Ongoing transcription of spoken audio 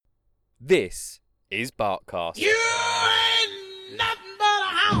This is Barkcast. You ain't nothing but a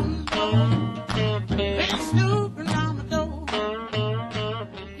hound dog. Been snooping on the door.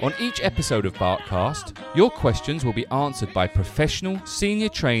 On each episode of Barkcast, your questions will be answered by professional senior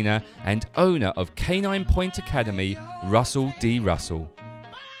trainer and owner of Canine Point Academy, Russell D. Russell.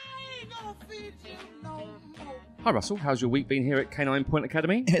 I ain't gonna feed you no more. Hi Russell, how's your week been here at Canine Point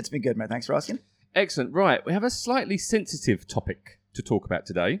Academy? It's been good, mate. Thanks for asking. Excellent. Right, we have a slightly sensitive topic to talk about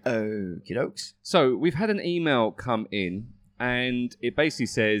today. Okie dokes. So we've had an email come in and it basically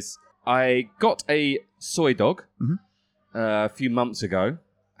says, I got a soy dog a few months ago.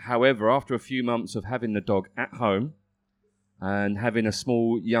 However, after a few months of having the dog at home and having a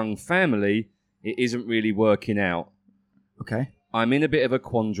small young family, it isn't really working out. Okay. I'm in a bit of a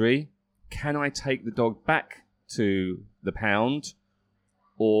quandary. Can I take the dog back to the pound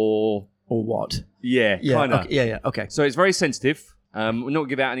or... Or what? Yeah, Yeah. kind of. Okay, yeah. Okay. So it's very sensitive. We're not going to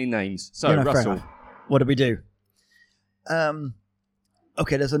give out any names. So, Yeah, no, fair Russell, enough. What do we do?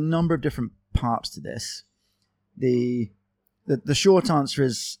 Okay, there's a number of different parts to this. The short answer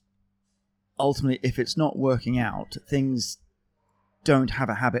is ultimately, if it's not working out, things don't have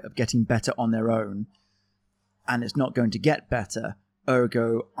a habit of getting better on their own, and it's not going to get better.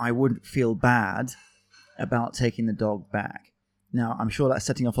 Ergo, I wouldn't feel bad about taking the dog back. Now, I'm sure that's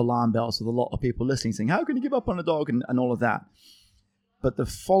setting off alarm bells with a lot of people listening, saying, how can you give up on a dog and all of that? But the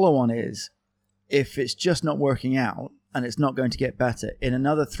follow-on is, if it's just not working out and it's not going to get better, in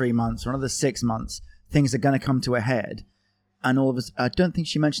another 3 months or another 6 months, things are going to come to a head. And all of us, I don't think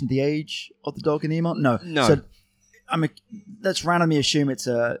she mentioned the age of the dog in the email. No. So, let's randomly assume it's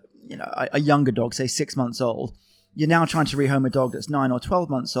a younger dog, say 6 months old. You're now trying to rehome a dog that's 9 or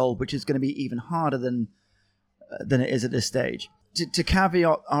 12 months old, which is going to be even harder than it is at this stage. To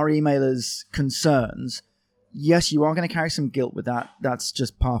caveat our emailer's concerns, yes, you are going to carry some guilt with that. That's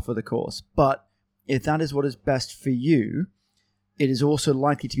just par for the course. But if that is what is best for you, it is also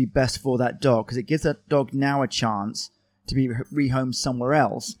likely to be best for that dog, because it gives that dog now a chance to be rehomed somewhere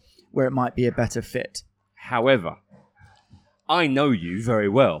else where it might be a better fit. however, I know you very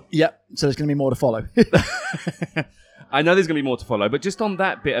well. Yep. So there's going to be more to follow. I know there's going to be more to follow, but just on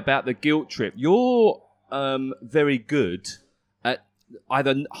that bit about the guilt trip, you're very good at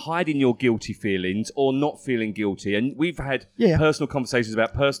either hiding your guilty feelings or not feeling guilty. And we've had personal conversations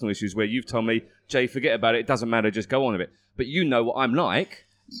about personal issues where you've told me, Jay, forget about it. It doesn't matter. Just go on with it. But you know what I'm like.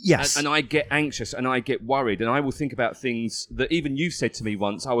 Yes. And I get anxious and I get worried and I will think about things that even you said to me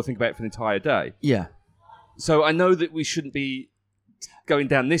once, I will think about it for the entire day. Yeah. So I know that we shouldn't be going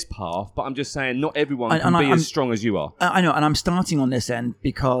down this path, but I'm just saying not everyone can be as strong as you are. I know, and I'm starting on this end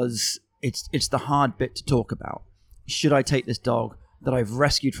because it's the hard bit to talk about. Should I take this dog that I've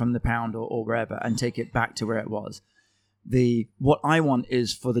rescued from the pound or wherever and take it back to where it was? What I want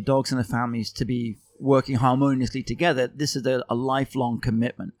is for the dogs and the families to be working harmoniously together. This is a lifelong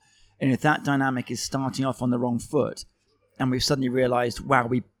commitment. And if that dynamic is starting off on the wrong foot and we've suddenly realized, wow,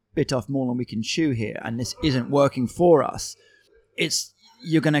 we bit off more than we can chew here and this isn't working for us,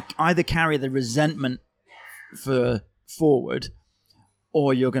 you're going to either carry the resentment forward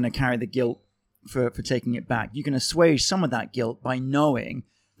or you're going to carry the guilt for taking it back. You can assuage some of that guilt by knowing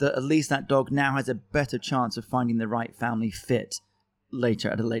that at least that dog now has a better chance of finding the right family fit later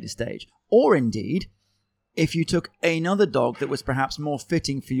at a later stage. Or indeed, if you took another dog that was perhaps more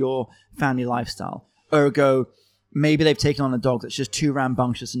fitting for your family lifestyle, ergo, maybe they've taken on a dog that's just too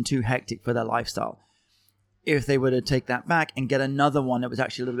rambunctious and too hectic for their lifestyle. If they were to take that back and get another one that was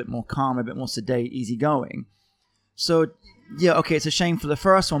actually a little bit more calm, a bit more sedate, easygoing. So, yeah, okay, it's a shame for the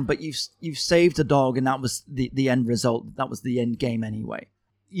first one, but you've saved a dog and that was the end result. That was the end game anyway.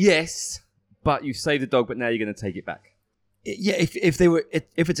 Yes, but you've saved the dog, but now you're going to take it back. Yeah, if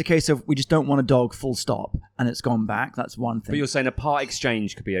it's a case of we just don't want a dog, full stop, and it's gone back, that's one thing. But you're saying a part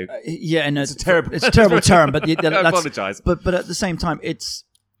exchange could be okay. Yeah, and it's a terrible term, but I apologise. But at the same time, it's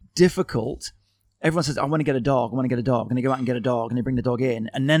difficult. Everyone says, I want to get a dog, and they go out and get a dog, and they bring the dog in,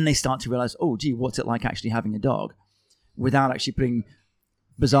 and then they start to realize, oh, gee, what's it like actually having a dog? Without actually putting,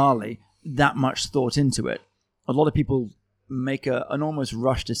 bizarrely, that much thought into it. A lot of people make an almost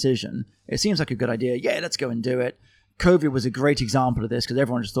rushed decision. It seems like a good idea. Yeah, let's go and do it. COVID was a great example of this because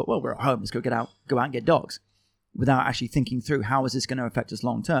everyone just thought, well, we're at home, let's go out and get dogs, without actually thinking through how is this going to affect us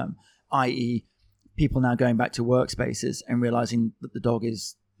long term, i.e. people now going back to workspaces and realizing that the dog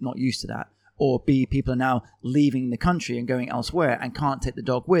is not used to that, or B, people are now leaving the country and going elsewhere and can't take the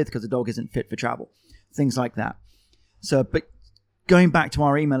dog with because the dog isn't fit for travel, things like that. So, but going back to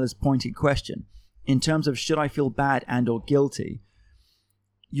our emailer's pointed question, in terms of should I feel bad and or guilty,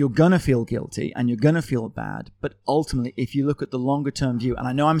 you're going to feel guilty and you're going to feel bad. But ultimately, if you look at the longer term view, and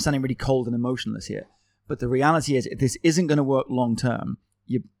I know I'm sounding really cold and emotionless here, but the reality is if this isn't going to work long term,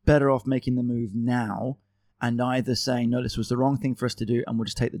 you're better off making the move now and either saying, no, this was the wrong thing for us to do and we'll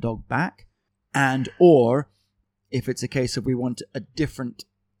just take the dog back. And or if it's a case of we want a different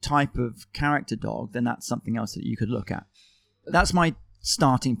type of character dog, then that's something else that you could look at. That's my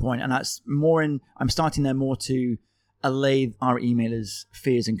starting point, and that's more I'm starting there more to allay our emailers'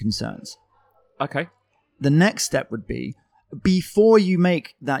 fears and concerns. Okay. The next step would be, before you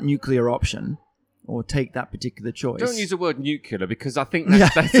make that nuclear option or take that particular choice. Don't use the word nuclear, because I think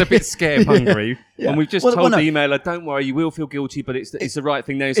that's a bit scaremongering. Yeah. And we've just told the emailer, don't worry, you will feel guilty, but it's the right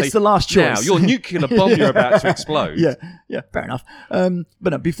thing now. You It's say, the last choice. Now, your nuclear bomb, you're about to explode. Yeah, fair enough. But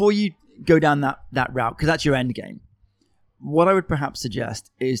no, before you go down that route, because that's your end game, what I would perhaps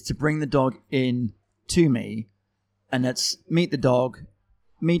suggest is to bring the dog in to me, and let's meet the dog,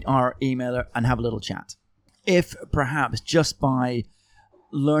 meet our emailer, and have a little chat. If perhaps just by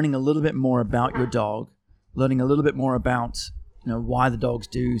learning a little bit more about your dog, learning a little bit more about why the dogs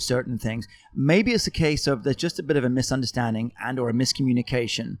do certain things, maybe it's a case of there's just a bit of a misunderstanding and or a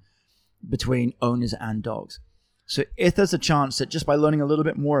miscommunication between owners and dogs. So if there's a chance that just by learning a little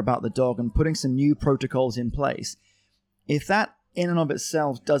bit more about the dog and putting some new protocols in place, if that in and of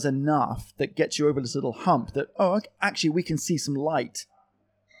itself does enough that gets you over this little hump that, actually we can see some light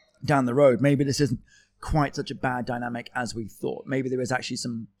down the road. Maybe this isn't quite such a bad dynamic as we thought. Maybe there is actually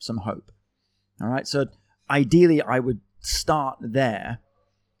some hope. All right. So ideally I would start there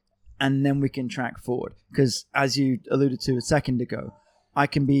and then we can track forward. Because as you alluded to a second ago, I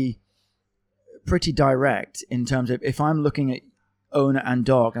can be pretty direct in terms of if I'm looking at owner and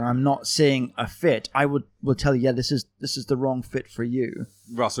dog and I'm not seeing a fit, I will tell you, this is the wrong fit for you.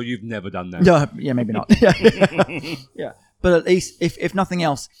 Russell, you've never done that. No, yeah, maybe not. Yeah. But at least if nothing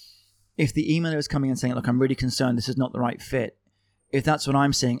else, if the emailer is coming and saying, look, I'm really concerned this is not the right fit, if that's what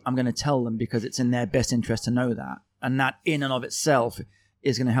I'm seeing, I'm going to tell them because it's in their best interest to know that. And that in and of itself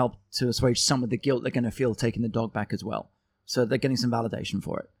is going to help to assuage some of the guilt they're going to feel taking the dog back as well. So they're getting some validation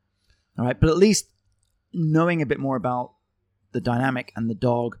for it. All right. But at least knowing a bit more about the dynamic and the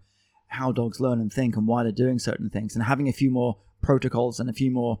dog, how dogs learn and think and why they're doing certain things, and having a few more protocols and a few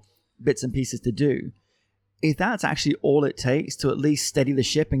more bits and pieces to do, if that's actually all it takes to at least steady the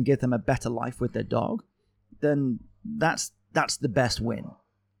ship and give them a better life with their dog, then that's the best win.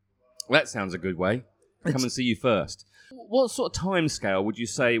 That sounds a good way. Come and see you first. What sort of time scale would you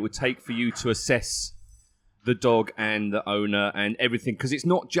say it would take for you to assess the dog and the owner and everything? Because it's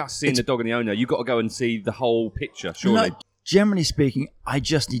not just seeing the dog and the owner. You've got to go and see the whole picture, surely. No, generally speaking, I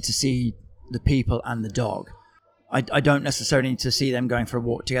just need to see the people and the dog. I don't necessarily need to see them going for a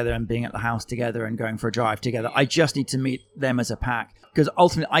walk together and being at the house together and going for a drive together. I just need to meet them as a pack. Because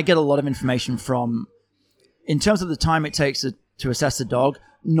ultimately, I get a lot of information from, in terms of the time it takes to assess the dog,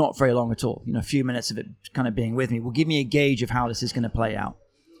 not very long at all. A few minutes of it kind of being with me will give me a gauge of how this is going to play out.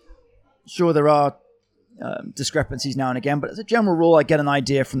 Sure, there are discrepancies now and again, but as a general rule, I get an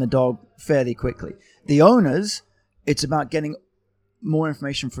idea from the dog fairly quickly. The owners, it's about getting more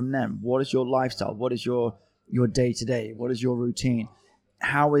information from them. What is your lifestyle? What is your day-to-day? What is your routine?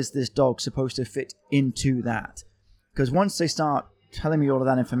 How is this dog supposed to fit into that? Because once they start telling me all of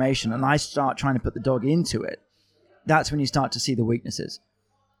that information and I start trying to put the dog into it, that's when you start to see the weaknesses.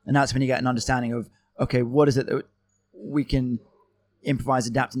 And that's when you get an understanding of, okay, what is it that we can improvise,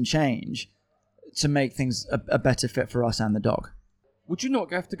 adapt, and change to make things a better fit for us and the dog. Would you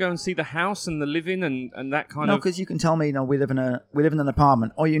not have to go and see the house and the living and that kind of... No, because you can tell me, we live in an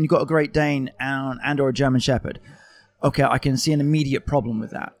apartment. Oh, you've got a Great Dane and or a German Shepherd. Okay, I can see an immediate problem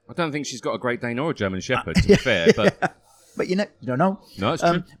with that. I don't think she's got a Great Dane or a German Shepherd, to be fair. But but you don't know. No, it's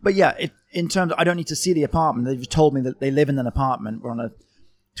true. But yeah, in terms of, I don't need to see the apartment. They've told me that they live in an apartment. We're on a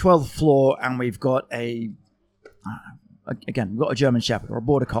 12th floor and we've got we've got a German Shepherd or a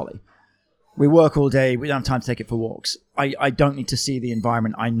Border Collie. We work all day. We don't have time to take it for walks. I don't need to see the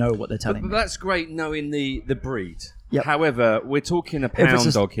environment. I know what they're telling me. But that's great knowing the breed. Yep. However, we're talking a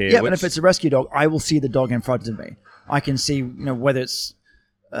pound dog here. Yeah, but if it's a rescue dog, I will see the dog in front of me. I can see whether it's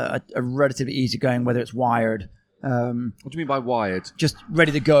a relatively easygoing, whether it's wired. What do you mean by wired? Just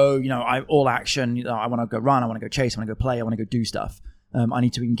ready to go. I all action. I want to go run. I want to go chase. I want to go play. I want to go do stuff. I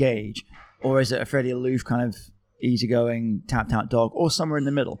need to engage. Or is it a fairly aloof kind of easygoing, tapped out dog, or somewhere in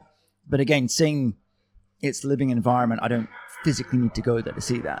the middle? But again, seeing its living environment, I don't physically need to go there to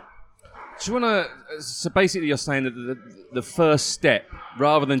see that. Do you want to... So basically you're saying that the first step,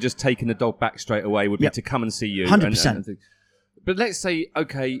 rather than just taking the dog back straight away, would be to come and see you. 100%. But let's say,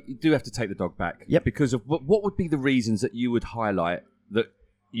 okay, you do have to take the dog back. Yep. Because of what would be the reasons that you would highlight that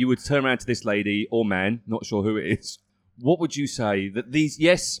you would turn around to this lady or man, not sure who it is, what would you say that these,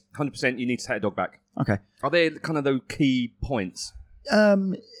 yes, 100% you need to take a dog back? Okay. Are there kind of those key points?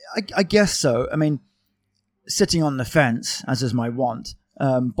 I guess so. I mean, sitting on the fence, as is my want,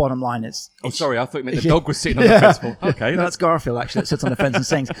 bottom line is... Oh, sorry, I thought you meant the dog was sitting on the fence. Okay. No, that's Garfield, actually, that sits on the fence and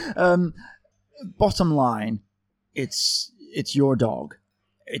sings. Bottom line, it's your dog.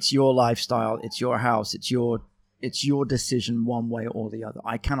 It's your lifestyle. It's your house. It's your decision one way or the other.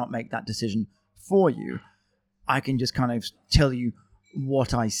 I cannot make that decision for you. I can just kind of tell you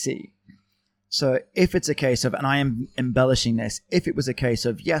what I see. So if it's a case of, and I am embellishing this, if it was a case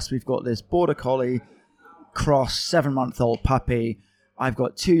of, yes, we've got this border collie, cross, 7-month-old puppy, I've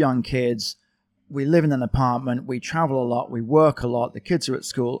got 2 young kids, we live in an apartment, we travel a lot, we work a lot, the kids are at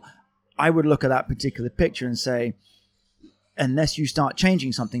school, I would look at that particular picture and say, unless you start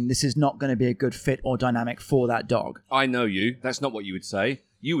changing something, this is not going to be a good fit or dynamic for that dog. I know you. That's not what you would say.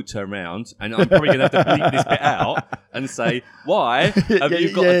 You would turn around, and I'm probably going to have to bleep this bit out and say, "Why have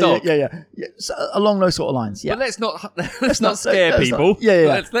you got a dog?" Yeah. So, along those sort of lines. Yeah. But let's not scare people. Yeah.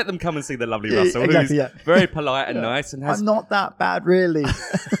 Let's let them come and see the lovely Russell, exactly, who's very polite and nice, and has. I'm not that bad, really.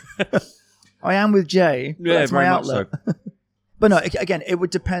 I am with Jay. But that's very my much outlet. so. But no, again, it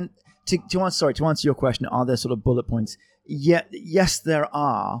would depend. To answer your question, are there sort of bullet points? Yeah, yes, there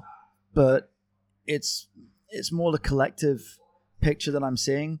are, but it's more the collective picture that I'm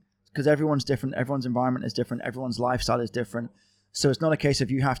seeing, because everyone's different, everyone's environment is different, everyone's lifestyle is different. So it's not a case of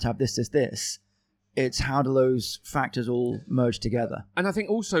you have to have this. It's how do those factors all merge together. And I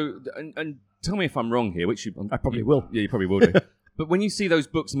think also, and tell me if I'm wrong here, which I probably will. Yeah, you probably will do. But when you see those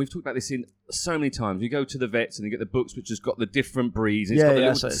books, and we've talked about this in so many times, you go to the vets and you get the books which has got the different breeds, and it's got the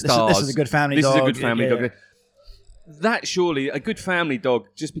little so stars. This is a good family This dog. is a good family Yeah. dog. That surely, a good family dog,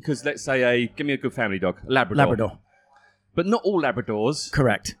 just because, let's say, give me a good family dog, a Labrador. But not all Labradors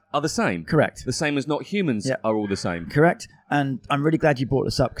Correct. are the same. Correct. The same as not humans Yeah. are all the same. Correct. And I'm really glad you brought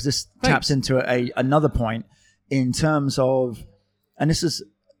this up, because this taps into another point in terms of, and this is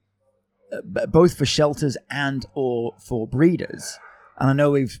both for shelters and or for breeders. And I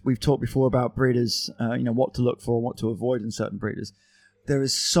know we've talked before about breeders, what to look for and what to avoid in certain breeders. There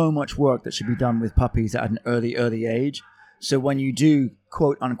is so much work that should be done with puppies at an early age. So when you do,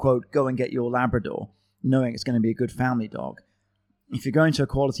 quote unquote, go and get your Labrador, knowing it's going to be a good family dog, if you're going to a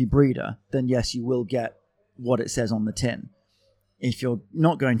quality breeder, then yes, you will get what it says on the tin. If you're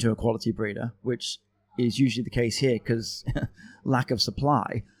not going to a quality breeder, which is usually the case here because lack of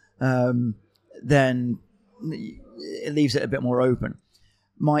supply, then it leaves it a bit more open.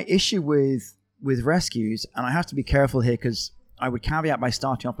 My issue with rescues, and I have to be careful here because I would caveat by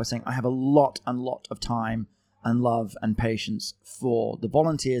starting off by saying I have a lot of time and love and patience for the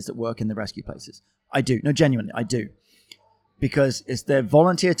volunteers that work in the rescue places. I do. No, genuinely, I do. Because it's their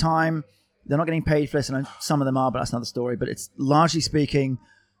volunteer time. They're not getting paid for this, and some of them are, but that's another story. But it's largely speaking,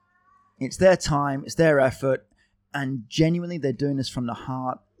 it's their time, it's their effort, and genuinely they're doing this from the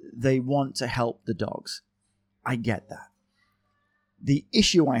heart. They want to help the dogs. I get that. The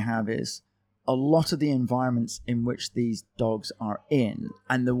issue I have is a lot of the environments in which these dogs are in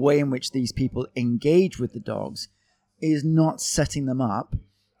and the way in which these people engage with the dogs is not setting them up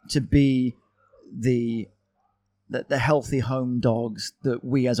to be the healthy home dogs that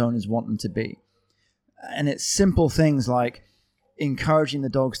we as owners want them to be. And it's simple things like encouraging the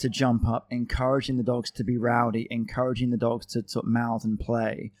dogs to jump up, encouraging the dogs to be rowdy, encouraging the dogs to sort of mouth and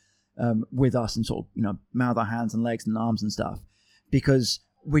play with us and sort of, mouth our hands and legs and arms and stuff, because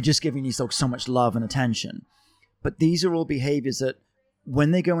we're just giving these dogs so much love and attention. But these are all behaviors that, when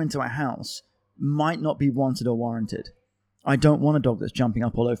they go into a house, might not be wanted or warranted. I don't want a dog that's jumping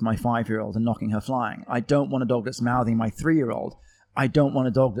up all over my 5-year-old and knocking her flying. I don't want a dog that's mouthing my 3-year-old. I don't want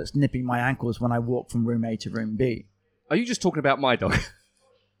a dog that's nipping my ankles when I walk from room A to room B. Are you just talking about my dog?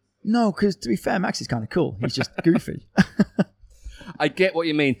 No, because to be fair, Max is kind of cool. He's just goofy. I get what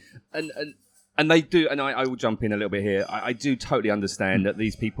you mean. And they do, and I will jump in a little bit here. I do totally understand that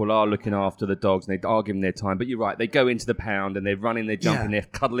these people are looking after the dogs and they are giving their time. But you're right, they go into the pound and they're running, they're jumping, they're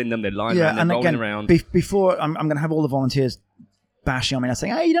cuddling them, they're lying around, they're rolling around. Before, I'm going to have all the volunteers bashing on me and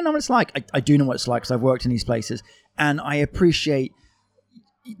saying, hey, you don't know what it's like. I do know what it's like because I've worked in these places. And I appreciate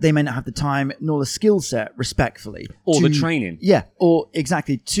they may not have the time nor the skill set, respectfully. Or the training. Yeah, or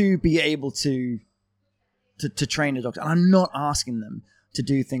exactly, to be able to train the dogs. And I'm not asking them to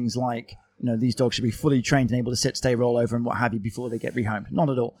do things like, these dogs should be fully trained and able to sit, stay, roll over, and what have you before they get rehomed. Not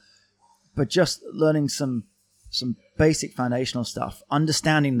at all. But just learning some basic foundational stuff,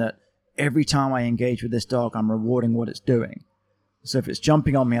 understanding that every time I engage with this dog, I'm rewarding what it's doing. So if it's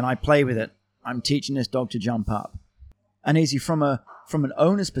jumping on me and I play with it, I'm teaching this dog to jump up. And easy from an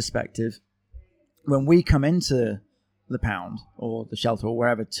owner's perspective, when we come into the pound or the shelter or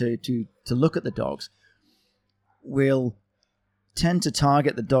wherever to look at the dogs, we'll tend to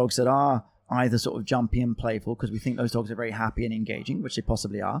target the dogs that are either sort of jumpy and playful because we think those dogs are very happy and engaging, which they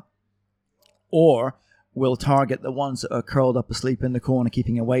possibly are, or we'll target the ones that are curled up asleep in the corner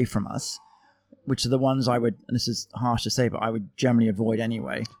keeping away from us, which are the ones I would, and this is harsh to say, but I would generally avoid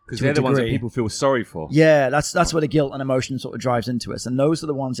anyway. Because they're the ones that people feel sorry for. Yeah, that's where the guilt and emotion sort of drives into us. And those are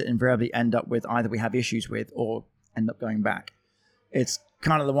the ones that invariably end up with either we have issues with or end up going back. It's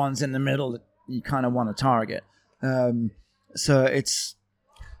kind of the ones in the middle that you kind of want to target. So it's...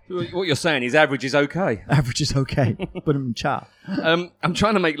 What you're saying is average is okay. Average is okay. But I'm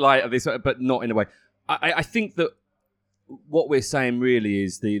trying to make light of this, but not in a way. I think that what we're saying really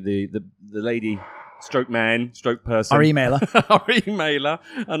is the lady, stroke man, stroke person. Our emailer. Our emailer.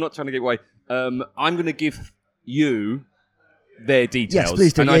 I'm not trying to get away. I'm going to give you their details. Yes,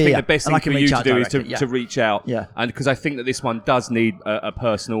 please do. And I think the best thing for you to do is to reach out. Yeah. And because I think that this one does need a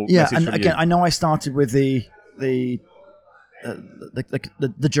personal yeah, message and from again, you. I know I started with the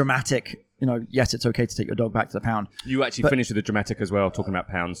dramatic, yes, it's okay to take your dog back to the pound. You actually finished with the dramatic as well, talking about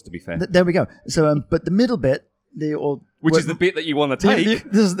pounds, to be fair. There we go. So, but the middle bit, which is the bit that you want to take.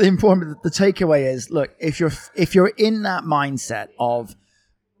 This is the important bit. The takeaway is, look, if you're in that mindset of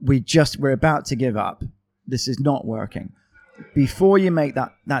we're about to give up, this is not working, before you make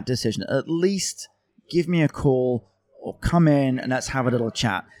that decision, at least give me a call or come in and let's have a little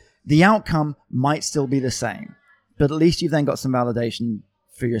chat. The outcome might still be the same, but at least you've then got some validation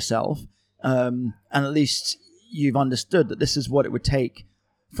for yourself, and at least you've understood that this is what it would take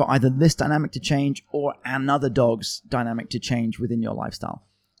for either this dynamic to change or another dog's dynamic to change within your lifestyle.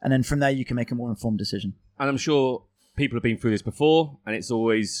 And then from there, you can make a more informed decision. And I'm sure people have been through this before, and it's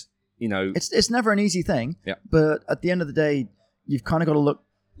always, It's never an easy thing, yeah. But at the end of the day, you've kind of got to look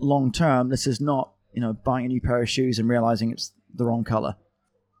long term. This is not, buying a new pair of shoes and realizing it's the wrong color.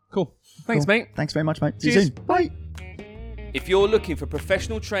 Cool. Thanks, mate. Thanks very much, mate. See Cheers. you soon. Bye. If you're looking for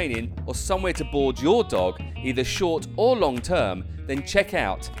professional training or somewhere to board your dog, either short or long term, then check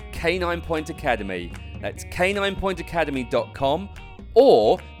out Canine Point Academy. That's caninepointacademy.com,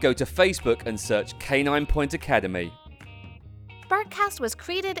 or go to Facebook and search Canine Point Academy. Barkcast was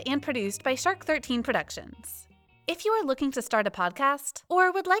created and produced by Shark 13 Productions. If you are looking to start a podcast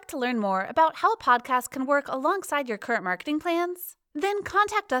or would like to learn more about how a podcast can work alongside your current marketing plans, then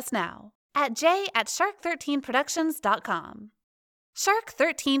contact us now at j@shark13productions.com. Shark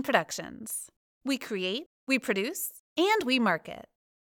 13 Productions. We create, we produce, and we market.